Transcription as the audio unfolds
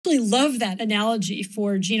really love that analogy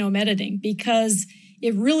for genome editing because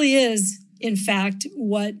it really is, in fact,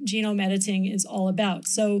 what genome editing is all about.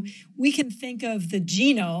 So we can think of the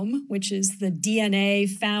genome, which is the DNA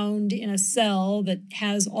found in a cell that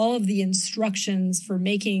has all of the instructions for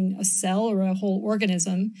making a cell or a whole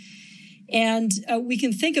organism. And we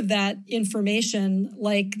can think of that information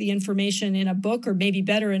like the information in a book or maybe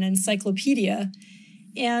better, an encyclopedia.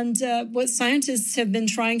 And what scientists have been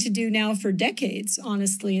trying to do now for decades,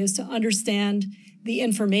 honestly, is to understand the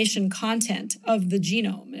information content of the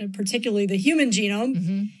genome, and particularly the human genome.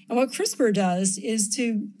 Mm-hmm. And what CRISPR does is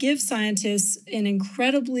to give scientists an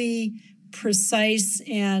incredibly precise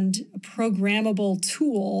and programmable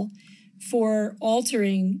tool for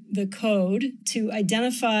altering the code to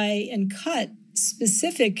identify and cut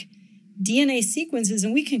specific DNA sequences.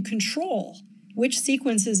 And we can control which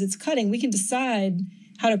sequences it's cutting. We can decide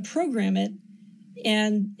how to program it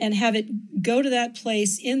and have it go to that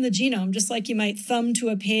place in the genome, just like you might thumb to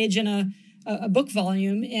a page in a book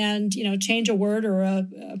volume and, change a word or a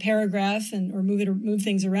paragraph or move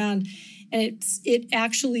things around. And it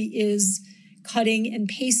actually is cutting and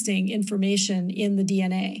pasting information in the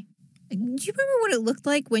DNA. Do you remember what it looked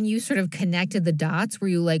like when you sort of connected the dots? Were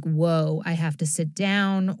you like, whoa, I have to sit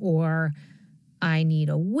down, or I need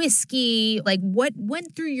a whiskey? Like, what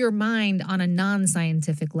went through your mind on a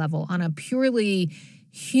non-scientific level, on a purely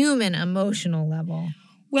human emotional level?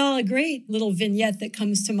 Well, a great little vignette that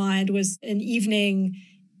comes to mind was an evening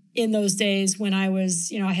in those days when I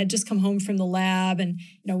was, I had just come home from the lab and,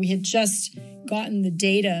 we had just gotten the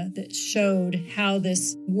data that showed how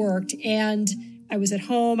this worked. And I was at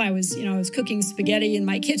home. I was cooking spaghetti in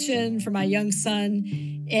my kitchen for my young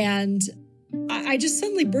son. And I just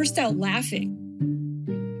suddenly burst out laughing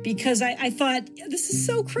because I thought, this is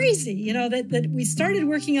so crazy, that we started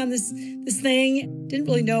working on this thing, didn't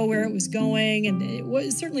really know where it was going. And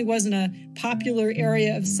it certainly wasn't a popular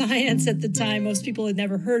area of science at the time. Most people had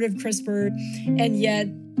never heard of CRISPR. And yet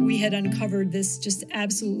we had uncovered this just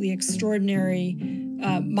absolutely extraordinary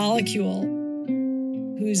molecule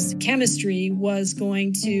whose chemistry was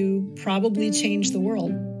going to probably change the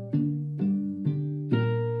world.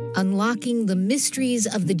 Unlocking the mysteries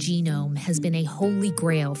of the genome has been a holy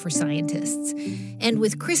grail for scientists. And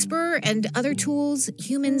with CRISPR and other tools,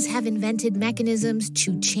 humans have invented mechanisms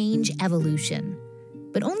to change evolution.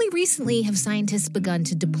 But only recently have scientists begun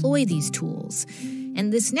to deploy these tools.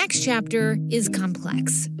 And this next chapter is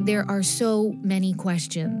complex. There are so many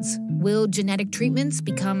questions. Will genetic treatments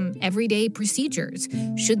become everyday procedures?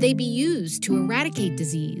 Should they be used to eradicate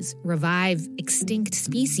disease, revive extinct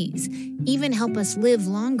species, even help us live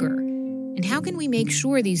longer? And how can we make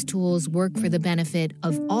sure these tools work for the benefit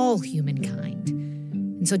of all humankind?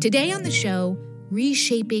 And so today on the show,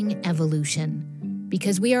 Reshaping Evolution.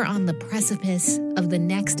 Because we are on the precipice of the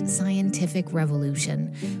next scientific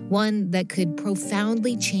revolution, one that could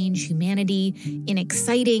profoundly change humanity in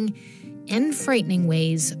exciting and frightening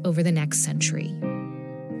ways over the next century.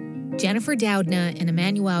 Jennifer Doudna and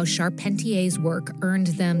Emmanuelle Charpentier's work earned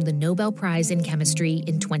them the Nobel Prize in Chemistry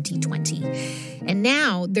in 2020. And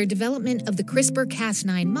now their development of the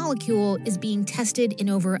CRISPR-Cas9 molecule is being tested in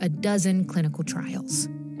over a dozen clinical trials.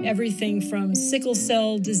 Everything from sickle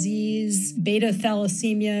cell disease, beta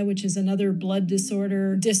thalassemia, which is another blood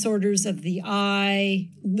disorder, disorders of the eye,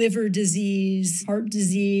 liver disease, heart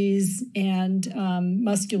disease, and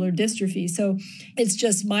muscular dystrophy. So it's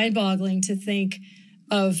just mind-boggling to think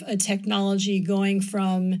of a technology going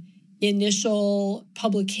from initial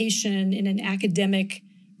publication in an academic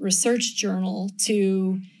research journal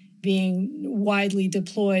to being widely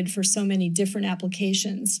deployed for so many different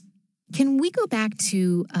applications. Can we go back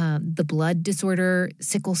to the blood disorder,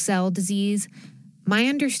 sickle cell disease? My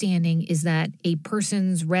understanding is that a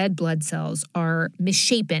person's red blood cells are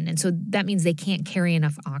misshapen, and so that means they can't carry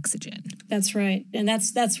enough oxygen. That's right. And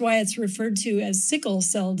that's why it's referred to as sickle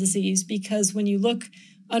cell disease, because when you look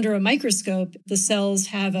under a microscope, the cells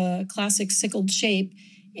have a classic sickled shape,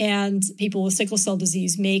 and people with sickle cell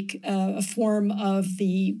disease make a form of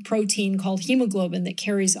the protein called hemoglobin that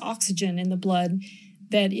carries oxygen in the blood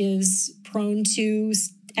that is prone to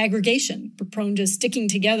aggregation, prone to sticking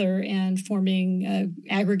together and forming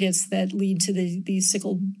aggregates that lead to the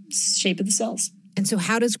sickled shape of the cells. And so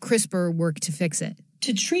how does CRISPR work to fix it?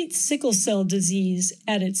 To treat sickle cell disease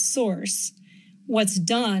at its source, what's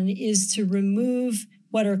done is to remove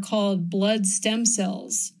what are called blood stem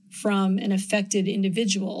cells from an affected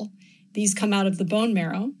individual. These come out of the bone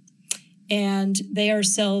marrow, and they are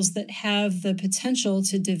cells that have the potential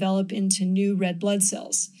to develop into new red blood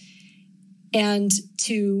cells. And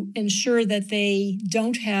to ensure that they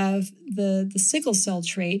don't have the sickle cell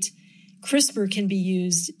trait, CRISPR can be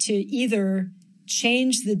used to either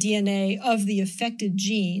change the DNA of the affected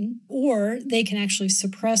gene, or they can actually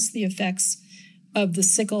suppress the effects of the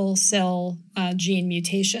sickle cell gene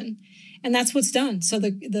mutation. And that's what's done. So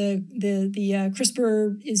the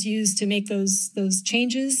CRISPR is used to make those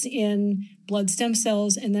changes in blood stem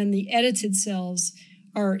cells, and then the edited cells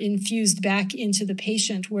are infused back into the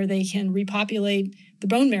patient where they can repopulate the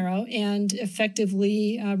bone marrow and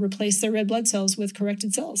effectively replace their red blood cells with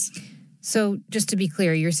corrected cells. So just to be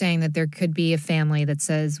clear, you're saying that there could be a family that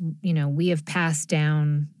says, we have passed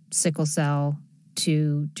down sickle cell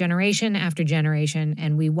to generation after generation,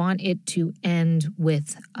 and we want it to end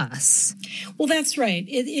with us. Well, that's right.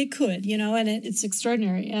 It could, and it's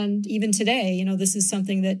extraordinary. And even today, this is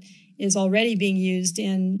something that is already being used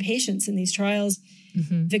in patients in these trials.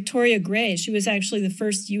 Mm-hmm. Victoria Gray, she was actually the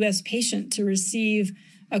first U.S. patient to receive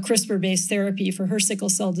a CRISPR-based therapy for her sickle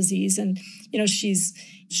cell disease. And, she's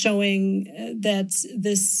showing that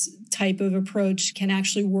this type of approach can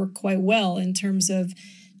actually work quite well in terms of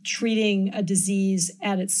treating a disease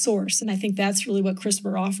at its source. And I think that's really what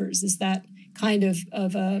CRISPR offers, is that kind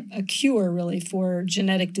of a cure, really, for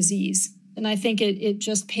genetic disease. And I think it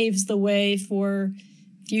just paves the way for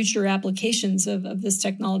future applications of this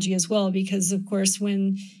technology as well, because, of course,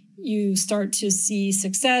 when you start to see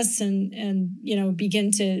success and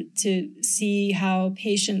begin to see how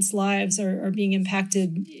patients' lives are being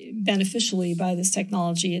impacted beneficially by this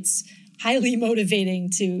technology, it's highly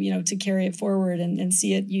motivating to carry it forward and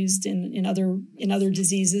see it used in other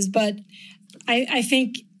diseases. But I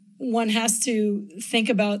think one has to think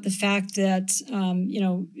about the fact that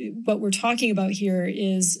what we're talking about here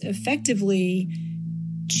is effectively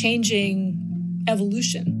changing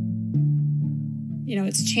evolution.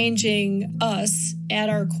 It's changing us at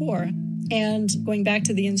our core and going back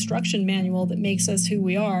to the instruction manual that makes us who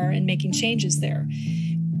we are and making changes there.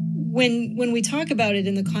 When we talk about it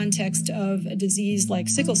in the context of a disease like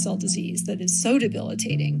sickle cell disease that is so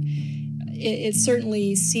debilitating, it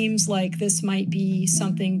certainly seems like this might be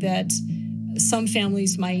something that some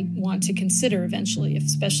families might want to consider eventually,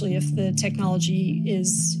 especially if the technology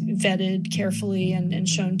is vetted carefully and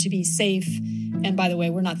shown to be safe. And by the way,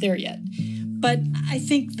 we're not there yet. But I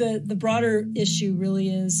think the broader issue really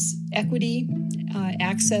is equity,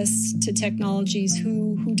 access to technologies,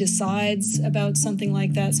 who decides about something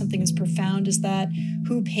like that, something as profound as that,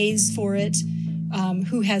 who pays for it,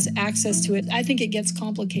 who has access to it. I think it gets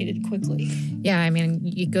complicated quickly. Yeah,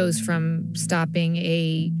 it goes from stopping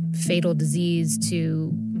a fatal disease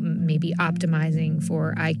to maybe optimizing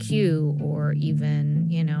for IQ or even,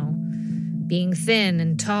 being thin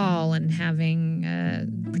and tall and having a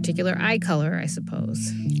particular eye color, I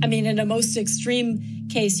suppose. In a most extreme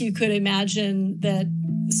case, you could imagine that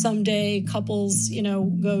someday couples,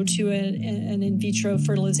 go to an in vitro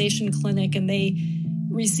fertilization clinic and they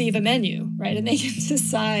receive a menu, right? And they can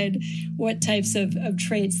decide what types of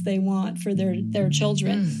traits they want for their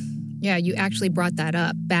children. Yeah, you actually brought that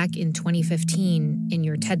up back in 2015 in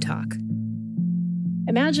your TED Talk.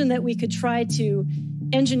 Imagine that we could try to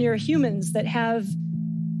engineer humans that have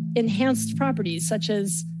enhanced properties such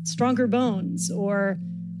as stronger bones or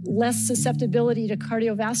less susceptibility to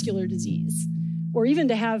cardiovascular disease, or even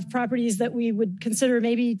to have properties that we would consider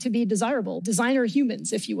maybe to be desirable, designer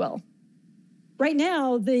humans, if you will. Right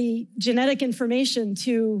now, the genetic information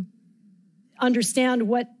to understand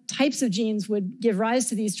what types of genes would give rise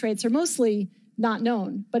to these traits are mostly not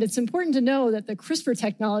known. But it's important to know that the CRISPR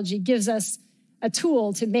technology gives us a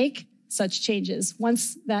tool to make such changes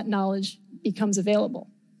once that knowledge becomes available.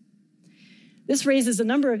 This raises a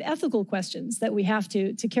number of ethical questions that we have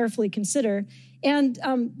to carefully consider. And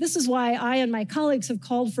this is why I and my colleagues have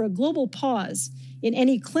called for a global pause in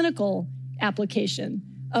any clinical application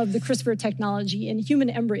of the CRISPR technology in human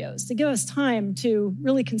embryos to give us time to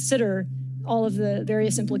really consider all of the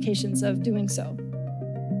various implications of doing so.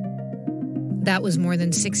 That was more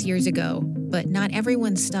than 6 years ago, but not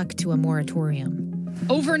everyone stuck to a moratorium.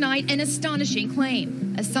 Overnight, an astonishing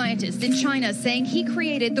claim. A scientist in China saying he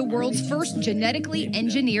created the world's first genetically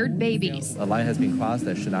engineered babies. A line has been crossed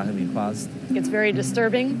that should not have been crossed. It's very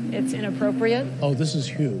disturbing. It's inappropriate. Oh, this is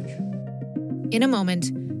huge. In a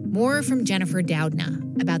moment, more from Jennifer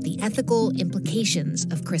Doudna about the ethical implications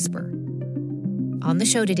of CRISPR. On the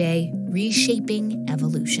show today, Reshaping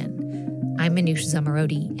Evolution. I'm Manoush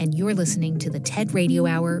Zomorodi, and you're listening to the TED Radio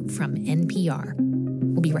Hour from NPR.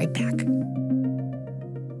 We'll be right back.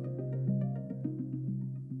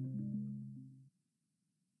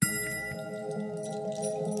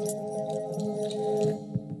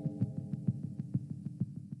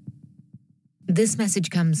 This message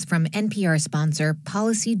comes from NPR sponsor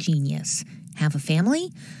Policy Genius. Have a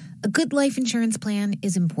family? A good life insurance plan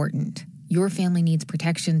is important. Your family needs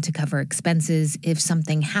protection to cover expenses if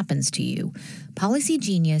something happens to you. Policy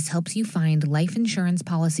Genius helps you find life insurance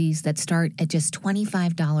policies that start at just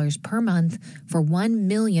 $25 per month for $1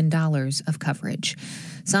 million of coverage.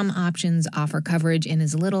 Some options offer coverage in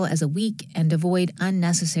as little as a week and avoid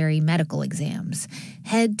unnecessary medical exams.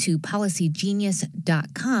 Head to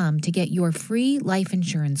policygenius.com to get your free life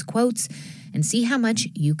insurance quotes and see how much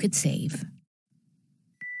you could save.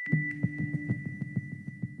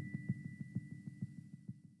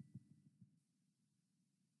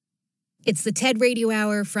 It's the TED Radio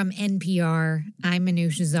Hour from NPR. I'm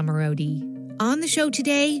Manoush Zomorodi. On the show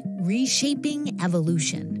today, reshaping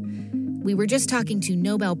evolution. We were just talking to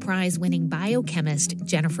Nobel Prize-winning biochemist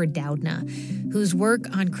Jennifer Doudna, whose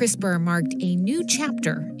work on CRISPR marked a new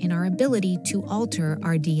chapter in our ability to alter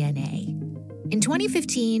our DNA. In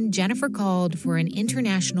 2015, Jennifer called for an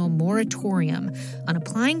international moratorium on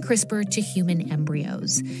applying CRISPR to human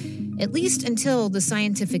embryos, at least until the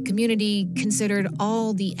scientific community considered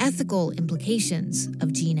all the ethical implications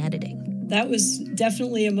of gene editing. That was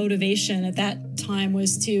definitely a motivation at that time,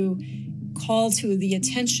 was to call to the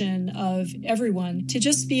attention of everyone to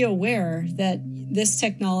just be aware that this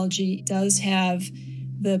technology does have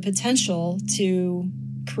the potential to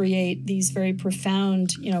create these very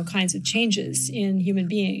profound, kinds of changes in human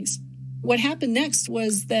beings. What happened next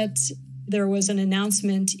was that there was an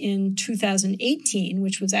announcement in 2018,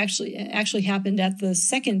 which was actually happened at the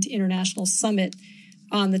second International Summit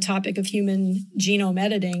on the topic of human genome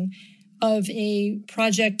editing, of a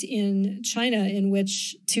project in China in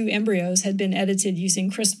which 2 embryos had been edited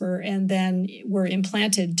using CRISPR and then were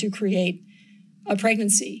implanted to create a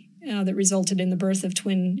pregnancy that resulted in the birth of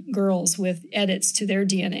twin girls with edits to their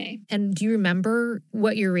DNA. And do you remember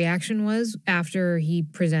what your reaction was after he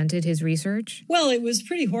presented his research? Well, it was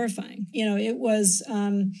pretty horrifying. It was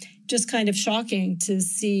just kind of shocking to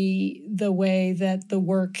see the way that the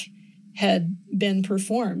work had been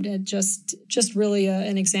performed. It just really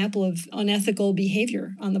an example of unethical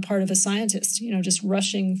behavior on the part of a scientist, just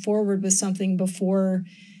rushing forward with something before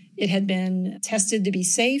it had been tested to be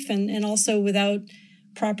safe, and also without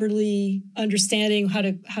properly understanding how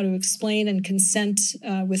to explain and consent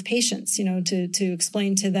with patients, to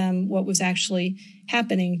explain to them what was actually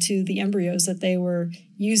happening to the embryos that they were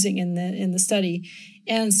using in the study.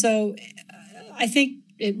 And so I think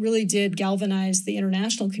it really did galvanize the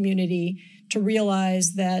international community to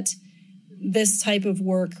realize that this type of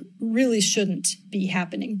work really shouldn't be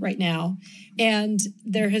happening right now. And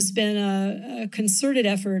there has been a concerted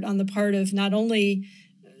effort on the part of not only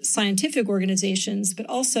scientific organizations, but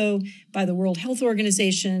also by the World Health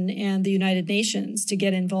Organization and the United Nations to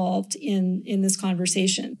get involved in this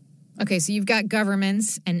conversation. Okay, so you've got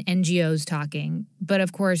governments and NGOs talking, but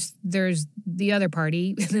of course there's the other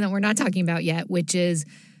party that we're not talking about yet, which is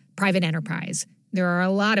private enterprise. There are a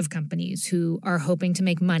lot of companies who are hoping to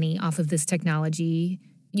make money off of this technology.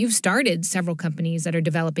 You've started several companies that are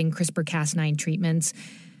developing CRISPR-Cas9 treatments.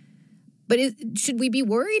 But should we be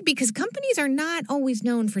worried? Because companies are not always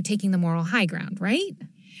known for taking the moral high ground, right?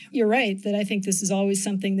 You're right that I think this is always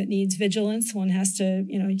something that needs vigilance. One has to,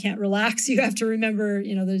 you can't relax. You have to remember,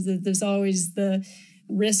 there's always the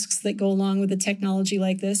risks that go along with a technology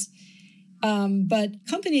like this. But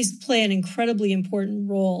companies play an incredibly important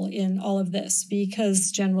role in all of this, because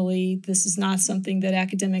generally this is not something that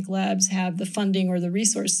academic labs have the funding or the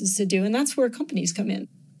resources to do. And that's where companies come in.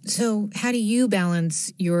 So how do you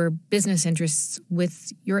balance your business interests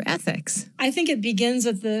with your ethics? I think it begins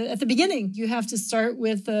at the beginning. You have to start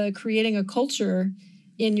with creating a culture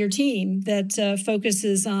in your team that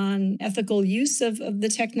focuses on ethical use of the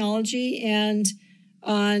technology and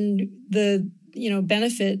on the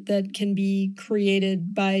benefit that can be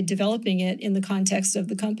created by developing it in the context of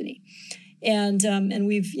the company. And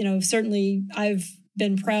we've certainly I've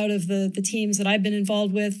been proud of the teams that I've been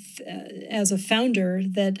involved with as a founder,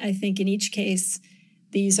 that I think in each case,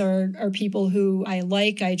 these are people who I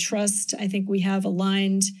trust. I think we have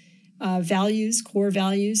aligned values, core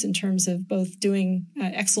values, in terms of both doing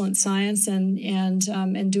excellent science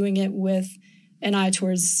and doing it with an eye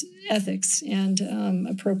towards ethics and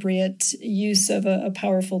appropriate use of a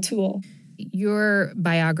powerful tool. Your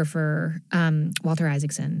biographer, Walter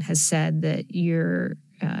Isaacson, has said that your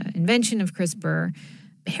invention of CRISPR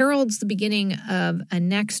heralds the beginning of a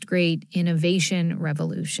next great innovation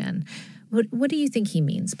revolution. What do you think he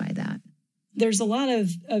means by that? There's a lot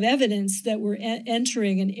of evidence that we're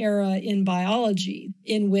entering an era in biology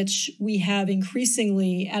in which we have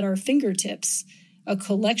increasingly at our fingertips a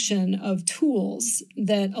collection of tools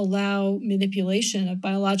that allow manipulation of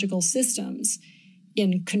biological systems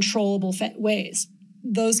in controllable ways.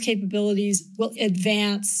 those capabilities will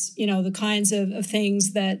advance, the kinds of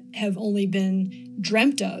things that have only been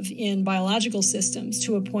dreamt of in biological systems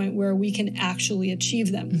to a point where we can actually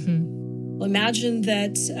achieve them. Mm-hmm. Imagine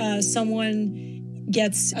that someone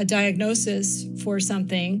gets a diagnosis for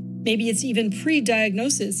something. Maybe it's even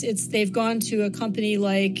pre-diagnosis. They've gone to a company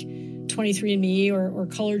like 23andMe or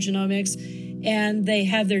Color Genomics, and they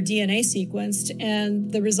have their DNA sequenced,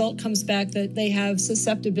 and the result comes back that they have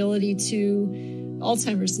susceptibility to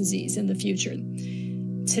Alzheimer's disease in the future.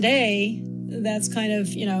 Today, that's kind of,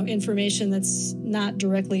 information that's not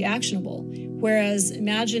directly actionable. Whereas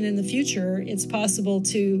imagine in the future, it's possible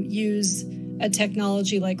to use a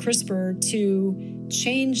technology like CRISPR to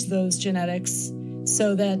change those genetics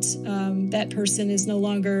so that that person is no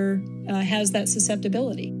longer has that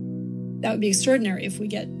susceptibility. That would be extraordinary if we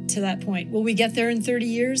get to that point. Will we get there in 30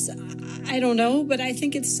 years? I don't know, but I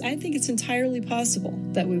think it's entirely possible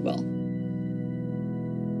that we will.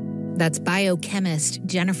 That's biochemist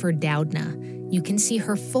Jennifer Doudna. You can see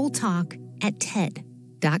her full talk at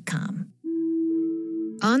TED.com.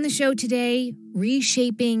 On the show today,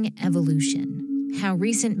 Reshaping Evolution, how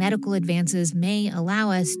recent medical advances may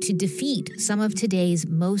allow us to defeat some of today's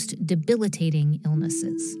most debilitating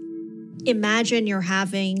illnesses. Imagine you're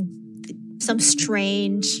having some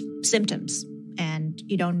strange symptoms and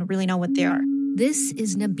you don't really know what they are. This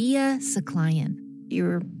is Nabia Saklayan.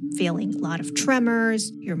 You're feeling a lot of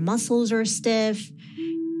tremors, your muscles are stiff,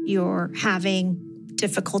 you're having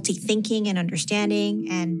difficulty thinking and understanding,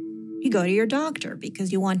 and you go to your doctor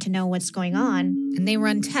because you want to know what's going on. And they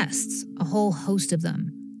run tests, a whole host of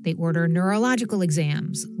them. They order neurological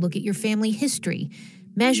exams, look at your family history,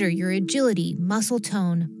 measure your agility, muscle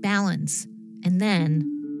tone, balance, and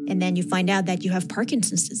then you find out that you have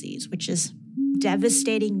Parkinson's disease, which is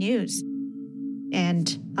devastating news.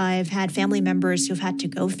 And I've had family members who've had to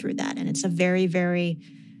go through that. And it's a very, very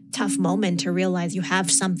tough moment to realize you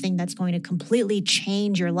have something that's going to completely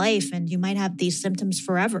change your life and you might have these symptoms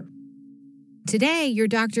forever. Today, your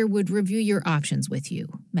doctor would review your options with you,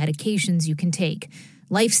 medications you can take,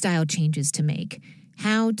 lifestyle changes to make,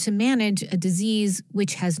 how to manage a disease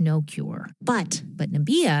which has no cure. But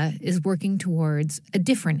Nabia is working towards a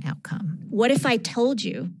different outcome. What if I told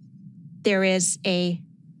you there is a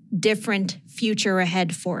different future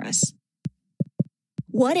ahead for us?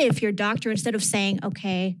 What if your doctor, instead of saying,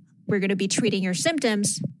 okay, we're going to be treating your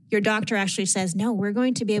symptoms, your doctor actually says, no, we're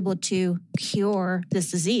going to be able to cure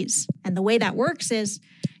this disease. And the way that works is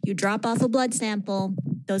you drop off a blood sample,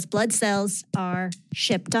 those blood cells are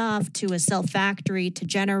shipped off to a cell factory to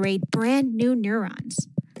generate brand new neurons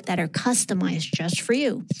that are customized just for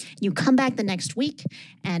you. You come back the next week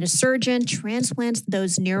and a surgeon transplants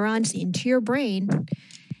those neurons into your brain,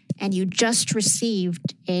 and you just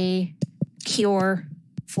received a cure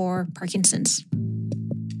for Parkinson's.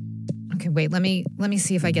 Okay, wait, let me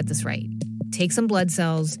see if I get this right. Take some blood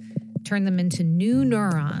cells, turn them into new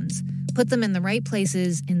neurons, put them in the right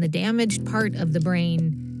places in the damaged part of the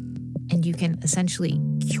brain, and you can essentially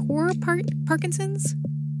cure Parkinson's?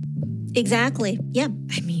 Exactly, yeah.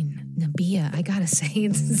 I mean, Nabia, I gotta say,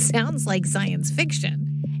 it sounds like science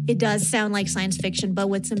fiction. It does sound like science fiction, but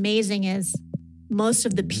what's amazing is most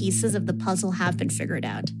of the pieces of the puzzle have been figured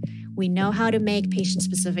out. We know how to make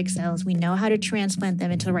patient-specific cells. We know how to transplant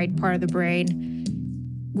them into the right part of the brain.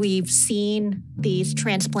 We've seen these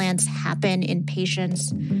transplants happen in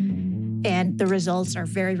patients, and the results are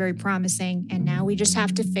very, very promising. And now we just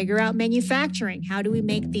have to figure out manufacturing. How do we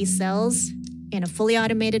make these cells in a fully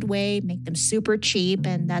automated way, make them super cheap?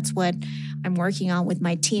 And that's what I'm working on with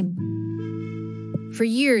my team. For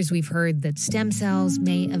years, we've heard that stem cells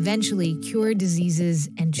may eventually cure diseases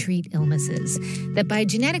and treat illnesses, that by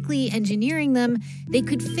genetically engineering them, they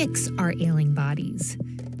could fix our ailing bodies.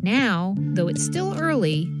 Now, though it's still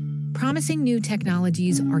early, promising new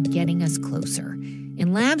technologies are getting us closer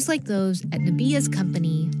in labs like those at Nabia's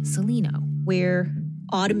company, Celino. We're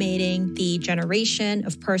automating the generation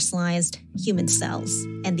of personalized human cells,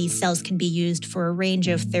 and these cells can be used for a range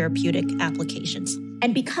of therapeutic applications.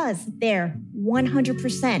 And because they're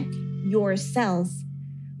 100% your cells,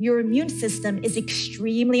 your immune system is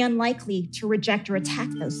extremely unlikely to reject or attack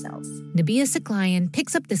those cells. Nabia Saklayan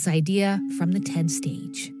picks up this idea from the TED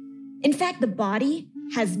stage. In fact, the body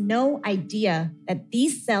has no idea that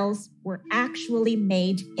these cells were actually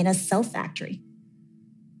made in a cell factory.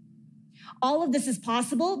 All of this is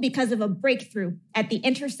possible because of a breakthrough at the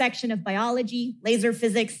intersection of biology, laser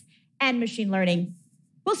physics, and machine learning.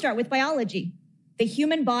 We'll start with biology. The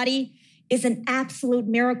human body is an absolute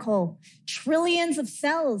miracle. Trillions of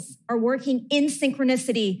cells are working in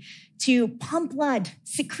synchronicity to pump blood,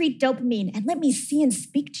 secrete dopamine, and let me see and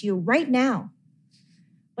speak to you right now.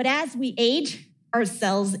 But as we age, our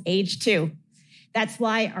cells age too. That's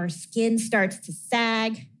why our skin starts to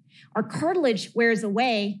sag, our cartilage wears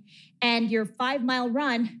away, and your 5-mile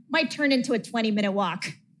run might turn into a 20-minute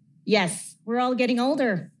walk. Yes, we're all getting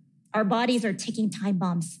older. Our bodies are ticking time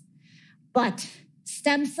bombs. But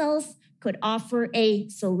stem cells could offer a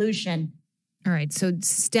solution. All right, so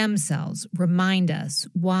stem cells, remind us,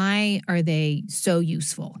 why are they so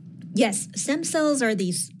useful? Yes, stem cells are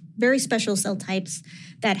these very special cell types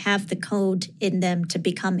that have the code in them to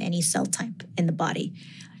become any cell type in the body.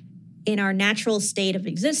 In our natural state of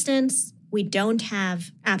existence, we don't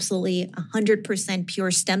have absolutely 100%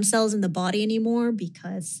 pure stem cells in the body anymore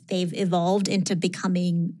because they've evolved into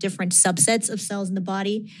becoming different subsets of cells in the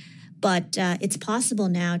body. But it's possible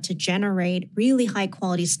now to generate really high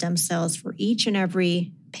quality stem cells for each and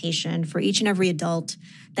every patient, for each and every adult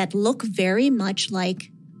that look very much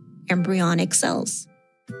like embryonic cells.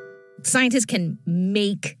 Scientists can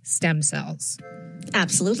make stem cells.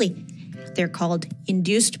 Absolutely. They're called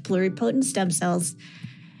induced pluripotent stem cells.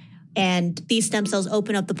 And these stem cells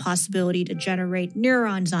open up the possibility to generate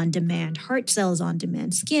neurons on demand, heart cells on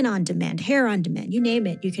demand, skin on demand, hair on demand, you name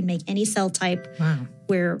it. You can make any cell type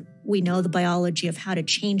where we know the biology of how to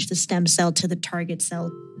change the stem cell to the target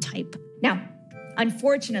cell type. Now,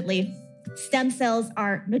 unfortunately, stem cells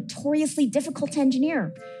are notoriously difficult to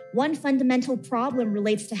engineer. One fundamental problem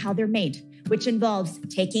relates to how they're made, which involves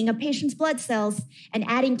taking a patient's blood cells and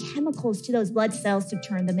adding chemicals to those blood cells to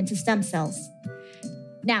turn them into stem cells.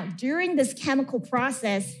 Now, during this chemical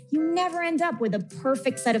process, you never end up with a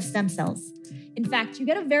perfect set of stem cells. In fact, you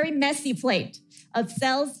get a very messy plate of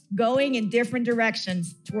cells going in different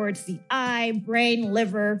directions towards the eye, brain,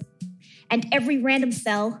 liver, and every random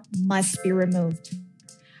cell must be removed.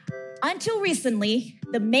 Until recently,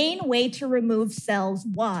 the main way to remove cells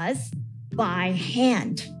was by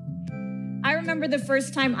hand. I remember the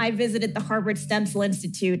first time I visited the Harvard Stem Cell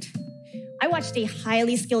Institute. I watched a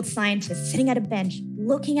highly skilled scientist sitting at a bench,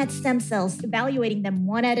 looking at stem cells, evaluating them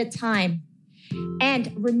one at a time,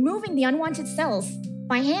 and removing the unwanted cells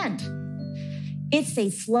by hand. It's a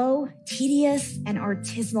slow, tedious, and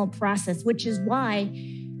artisanal process, which is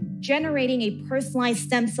why generating a personalized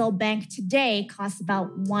stem cell bank today costs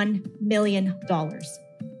about $1 million.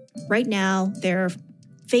 Right now, there are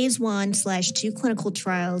phase 1/2 clinical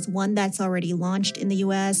trials, one that's already launched in the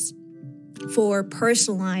US for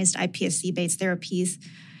personalized iPSC-based therapies.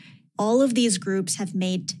 All of these groups have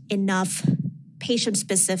made enough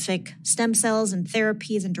patient-specific stem cells and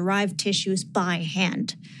therapies and derived tissues by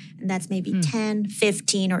hand. And that's maybe 10,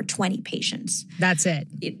 15, or 20 patients. That's it.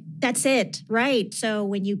 That's it, right. So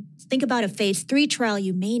when you think about a phase 3 trial,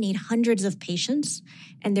 you may need hundreds of patients,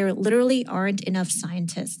 and there literally aren't enough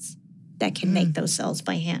scientists that can make those cells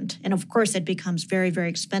by hand. And of course, it becomes very, very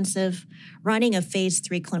expensive. Running a phase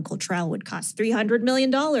 3 clinical trial would cost $300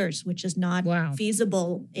 million, which is not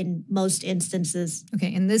feasible in most instances.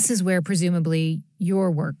 Okay, and this is where presumably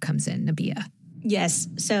your work comes in, Nabia. Yes.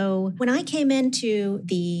 So when I came into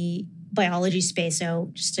the biology space,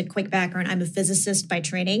 so just a quick background, I'm a physicist by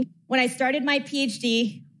training. When I started my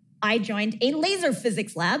PhD, I joined a laser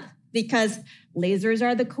physics lab because lasers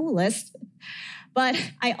are the coolest. But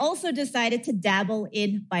I also decided to dabble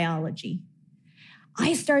in biology.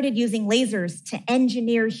 I started using lasers to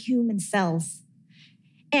engineer human cells.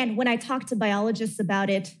 And when I talked to biologists about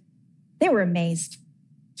it, they were amazed.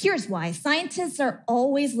 Here's why. Scientists are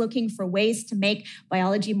always looking for ways to make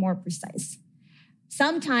biology more precise.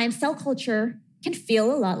 Sometimes cell culture can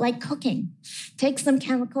feel a lot like cooking. Take some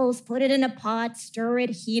chemicals, put it in a pot, stir it,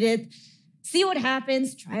 heat it, see what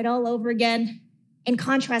happens, try it all over again. In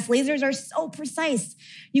contrast, lasers are so precise.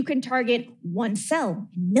 You can target one cell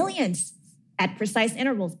in millions at precise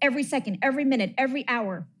intervals, every second, every minute, every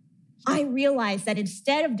hour. I realized that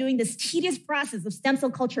instead of doing this tedious process of stem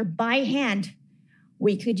cell culture by hand,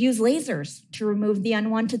 we could use lasers to remove the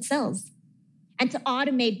unwanted cells. And to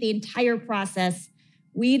automate the entire process,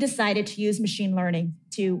 we decided to use machine learning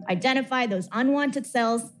to identify those unwanted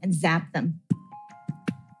cells and zap them.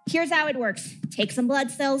 Here's how it works. Take some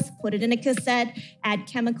blood cells, put it in a cassette, add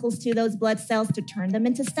chemicals to those blood cells to turn them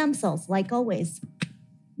into stem cells, like always.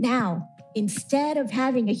 Now, instead of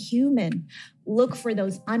having a human look for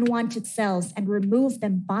those unwanted cells and remove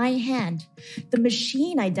them by hand, the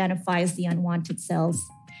machine identifies the unwanted cells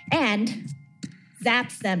and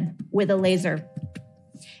zaps them with a laser.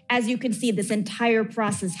 As you can see, this entire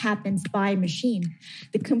process happens by machine.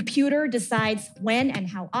 The computer decides when and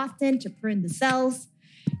how often to prune the cells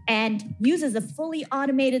and uses a fully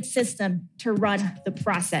automated system to run the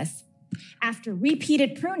process. After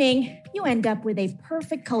repeated pruning, you end up with a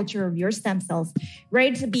perfect culture of your stem cells,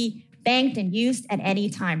 ready to be banked and used at any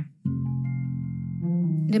time.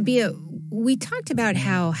 Nabia, we talked about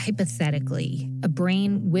how, hypothetically, a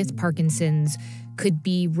brain with Parkinson's could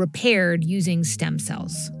be repaired using stem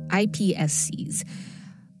cells, iPSCs.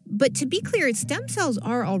 But to be clear, stem cells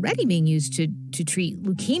are already being used to treat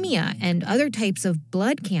leukemia and other types of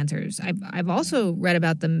blood cancers. I've also read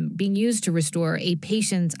about them being used to restore a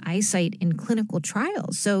patient's eyesight in clinical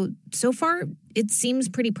trials. So far, it seems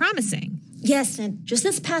pretty promising. Yes, and just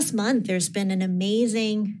this past month, there's been an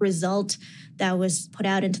amazing result that was put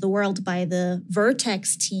out into the world by the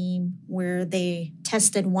Vertex team, where they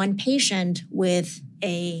tested one patient with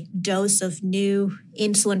a dose of new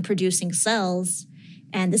insulin-producing cells,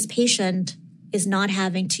 and this patient is not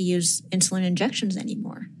having to use insulin injections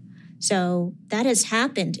anymore. So that has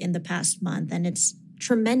happened in the past month, and it's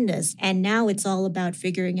tremendous. And now it's all about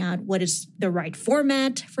figuring out what is the right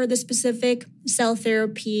format for the specific cell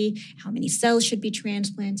therapy, how many cells should be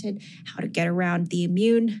transplanted, how to get around the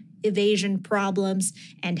immune evasion problems,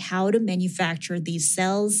 and how to manufacture these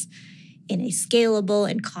cells in a scalable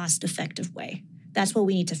and cost-effective way. That's what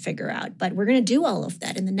we need to figure out. But we're going to do all of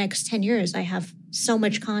that in the next 10 years. I have so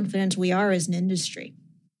much confidence we are as an industry.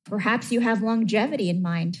 Perhaps you have longevity in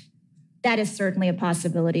mind. That is certainly a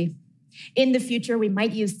possibility. In the future, we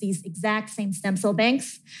might use these exact same stem cell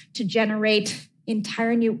banks to generate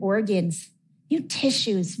entire new organs, new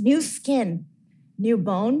tissues, new skin, new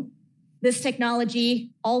bone. This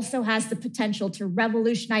technology also has the potential to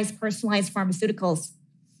revolutionize personalized pharmaceuticals.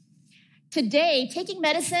 Today, taking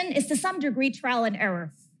medicine is to some degree trial and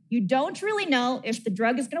error. You don't really know if the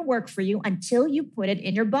drug is going to work for you until you put it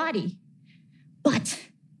in your body. But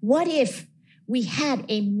what if we had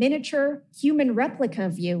a miniature human replica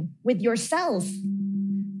of you with your cells?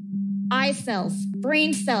 Eye cells,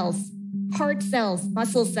 brain cells, heart cells,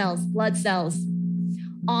 muscle cells, blood cells,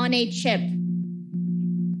 on a chip.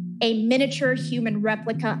 A miniature human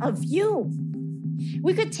replica of you.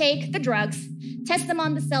 We could take the drugs, test them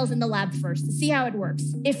on the cells in the lab first to see how it works.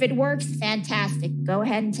 If it works, fantastic. Go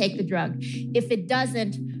ahead and take the drug. If it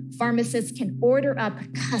doesn't, pharmacists can order up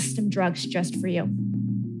custom drugs just for you.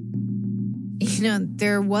 You know,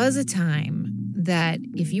 there was a time that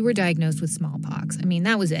if you were diagnosed with smallpox,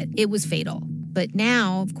 that was it. It was fatal. But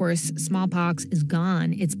now, of course, smallpox is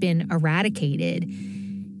gone. It's been eradicated.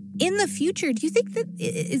 In the future, do you think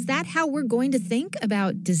is that how we're going to think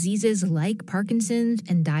about diseases like Parkinson's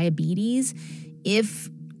and diabetes? If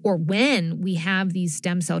or when we have these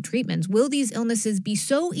stem cell treatments, will these illnesses be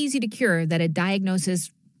so easy to cure that a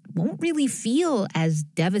diagnosis won't really feel as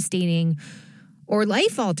devastating or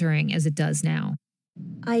life-altering as it does now?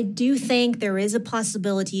 I do think there is a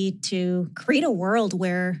possibility to create a world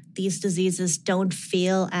where these diseases don't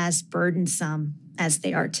feel as burdensome as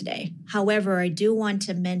they are today. However, I do want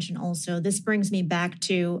to mention also, this brings me back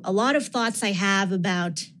to a lot of thoughts I have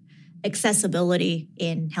about accessibility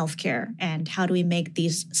in healthcare and how do we make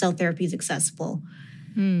these cell therapies accessible.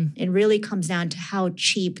 It really comes down to how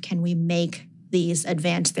cheap can we make these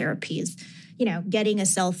advanced therapies. You know, getting a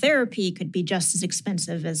cell therapy could be just as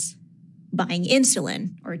expensive as buying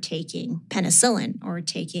insulin or taking penicillin or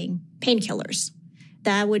taking painkillers.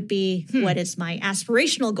 That would be what is my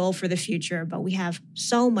aspirational goal for the future. But we have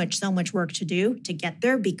so much work to do to get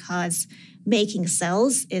there because making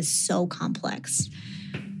cells is so complex.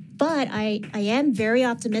 But I am very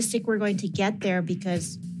optimistic we're going to get there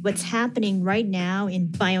because what's happening right now in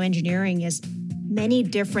bioengineering is many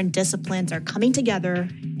different disciplines are coming together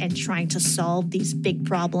and trying to solve these big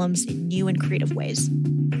problems in new and creative ways.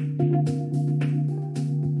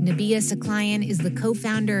 Nabia Saklian is the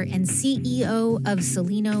co-founder and CEO of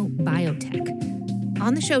Celino Biotech.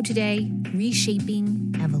 On the show today,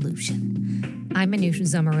 Reshaping Evolution. I'm Manoush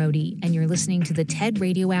Zomorodi, and you're listening to the TED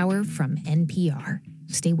Radio Hour from NPR.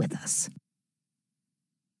 Stay with us.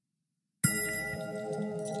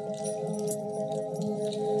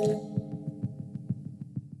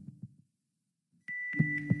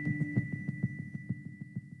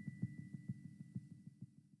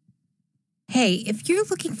 Hey, if you're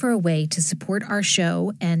looking for a way to support our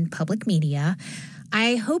show and public media,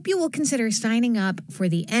 I hope you will consider signing up for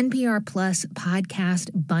the NPR Plus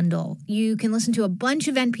podcast bundle. You can listen to a bunch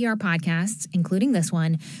of NPR podcasts, including this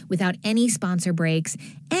one, without any sponsor breaks,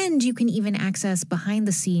 and you can even access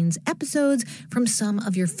behind-the-scenes episodes from some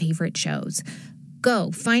of your favorite shows.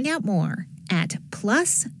 Go find out more at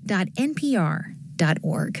plus.npr.org.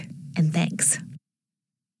 And thanks.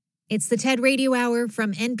 It's the TED Radio Hour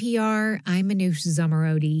from NPR. I'm Manoush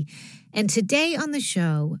Zomorodi. And today on the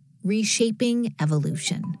show, Reshaping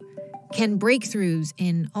Evolution. Can breakthroughs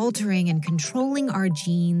in altering and controlling our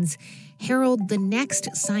genes herald the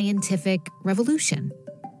next scientific revolution?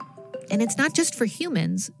 And it's not just for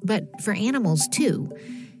humans, but for animals too.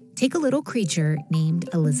 Take a little creature named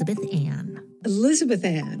Elizabeth Ann. Elizabeth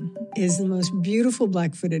Ann is the most beautiful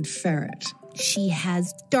black-footed ferret. She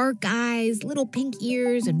has dark eyes, little pink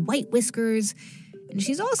ears, and white whiskers. And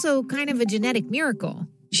she's also kind of a genetic miracle.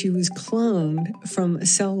 She was cloned from a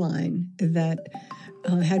cell line that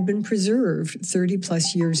had been preserved 30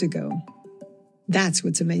 plus years ago. That's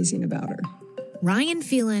what's amazing about her. Ryan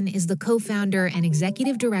Phelan is the co-founder and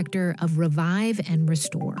executive director of Revive and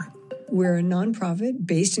Restore. We're a nonprofit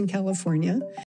based in California.